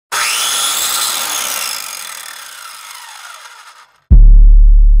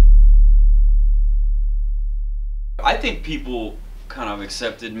think people kind of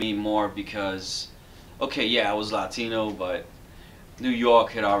accepted me more because, okay, yeah, I was Latino, but New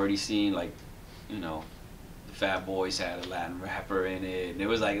York had already seen, like, you know, the Fat Boys had a Latin rapper in it, and it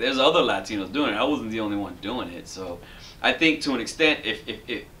was like there's other Latinos doing it. I wasn't the only one doing it. So I think to an extent,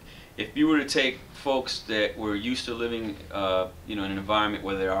 if you were to take folks that were used to living, you know, in an environment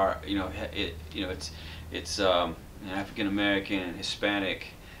where there are, you know, it's African American and Hispanic,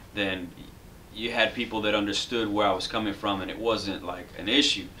 then you had people that understood where I was coming from, and it wasn't like an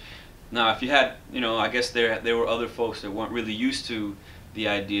issue. Now, if you had, you know, I guess there were other folks that weren't really used to the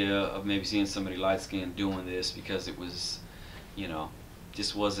idea of maybe seeing somebody light-skinned doing this because it was, you know,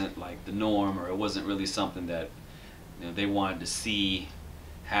 just wasn't like the norm, or it wasn't really something that, you know, they wanted to see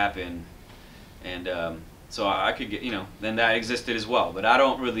happen. And so I could get, you know, then that existed as well. But I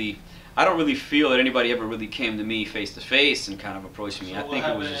don't really feel that anybody ever really came to me face to face and kind of approached me. So I think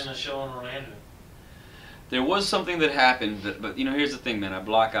it was just, in a show in Orlando? there was something that happened, but you know, here's the thing, man. I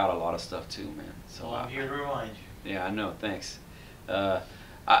block out a lot of stuff too, man. So well, I'm here to remind you. Yeah, I know. Thanks.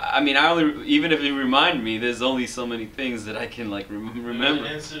 I mean, I only, even if you remind me, there's only so many things that I can like remember. There was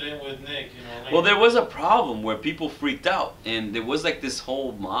an incident with Nick, you know. Well, there was a problem where people freaked out, and there was like this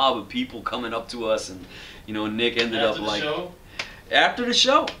whole mob of people coming up to us, and you know, Nick ended up like after the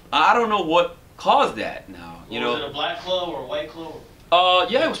show. I don't know what caused that. Now, you know, was it a black club or a white club?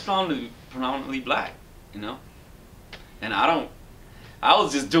 Yeah, it was predominantly black. You know, and I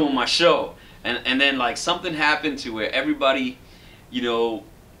was just doing my show, and then like something happened to where everybody, you know,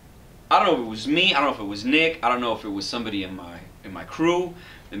 I don't know if it was me, I don't know if it was Nick, I don't know if it was somebody in my crew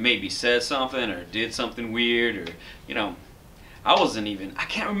that maybe said something or did something weird, or, you know, I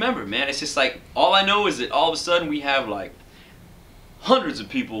can't remember, man. It's just like, all I know is that all of a sudden we have like hundreds of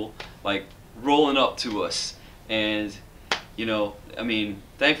people like rolling up to us, and, you know, I mean,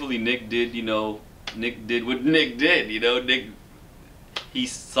 thankfully Nick did, you know, Nick did what Nick did, you know. Nick, he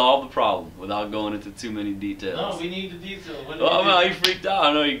solved the problem without going into too many details. No, we need the details. Oh no, he freaked out.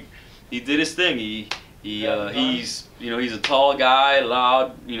 I know he did his thing. He's, you know, he's a tall guy,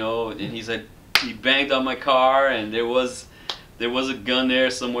 loud, you know, and he said he banged on my car, and there was a gun there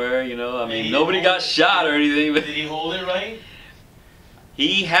somewhere, you know. I mean, nobody got shot or anything. But did he hold it right?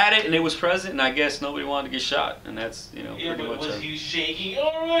 He had it, and it was present, and I guess nobody wanted to get shot, and that's, you know, yeah, pretty but much. Was he shaking?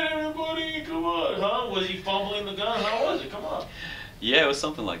 All right, everybody, come on, huh? Was he fumbling the gun? How was it? Come on. Yeah, it was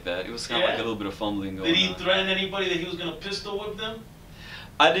something like that. It was kind of like a little bit of fumbling going on. Did he threaten anybody that he was gonna pistol whip them?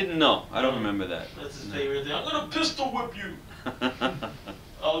 I didn't know. I don't remember that. That's his favorite thing. I'm gonna pistol whip you.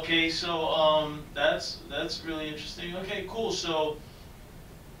 Okay, so that's really interesting. Okay, cool. So,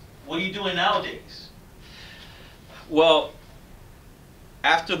 what are you doing nowadays? Well,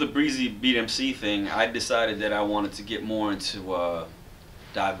 after the Breezy Beat MC thing, I decided that I wanted to get more into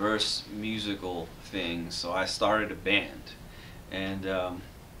diverse musical things, so I started a band, and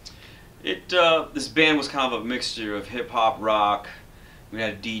this band was kind of a mixture of hip hop, rock. We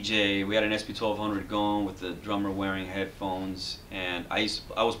had a DJ, we had an SP1200 going with the drummer wearing headphones, and I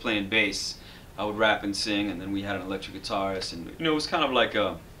was playing bass. I would rap and sing, and then we had an electric guitarist, and you know, it was kind of like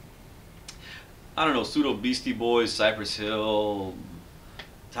a, I don't know, pseudo Beastie Boys, Cypress Hill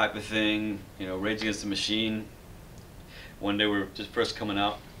type of thing, you know, Rage Against the Machine when they were just first coming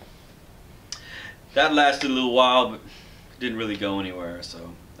out. That lasted a little while, but didn't really go anywhere.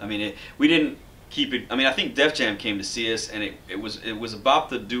 So I mean, we didn't keep it. I mean, I think Def Jam came to see us, and it was about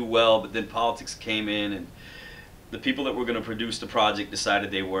to do well, but then politics came in, and the people that were going to produce the project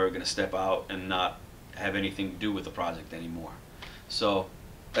decided they were going to step out and not have anything to do with the project anymore. So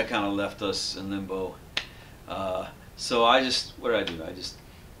that kind of left us in limbo. So I just, what did I do? I just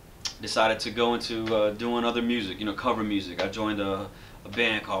decided to go into doing other music, you know, cover music. I joined a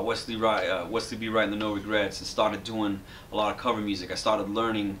band called Wesley B. Wright and the No Regrets, and started doing a lot of cover music. I started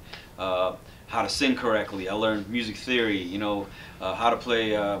learning how to sing correctly. I learned music theory, you know, how to play,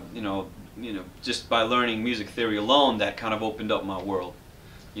 you know, just by learning music theory alone, that kind of opened up my world,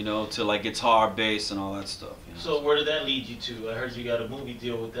 you know, to like guitar, bass, and all that stuff. You know? So where did that lead you to? I heard you got a movie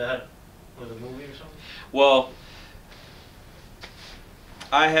deal with that, with a movie or something? Well,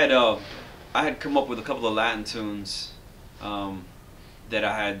 I had come up with a couple of Latin tunes that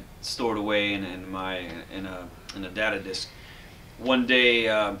I had stored away in a data disk. One day,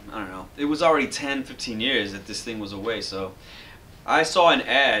 I don't know, it was already 10-15 years that this thing was away, so I saw an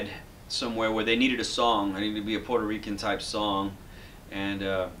ad somewhere where they needed a song. I needed to be a Puerto Rican type song, and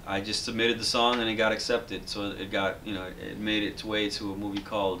I just submitted the song, and it got accepted. So it got, you know, it made its way to a movie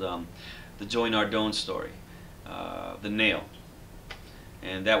called The Joy Nardone Story, The Nail.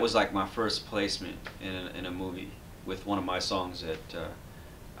 And that was like my first placement in a movie with one of my songs that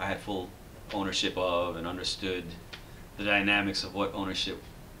I had full ownership of and understood the dynamics of what ownership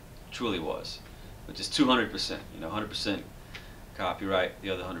truly was, which is 200%. 100% copyright, the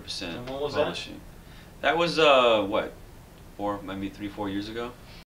other 100% And when was publishing. That was what, maybe 3-4 years ago.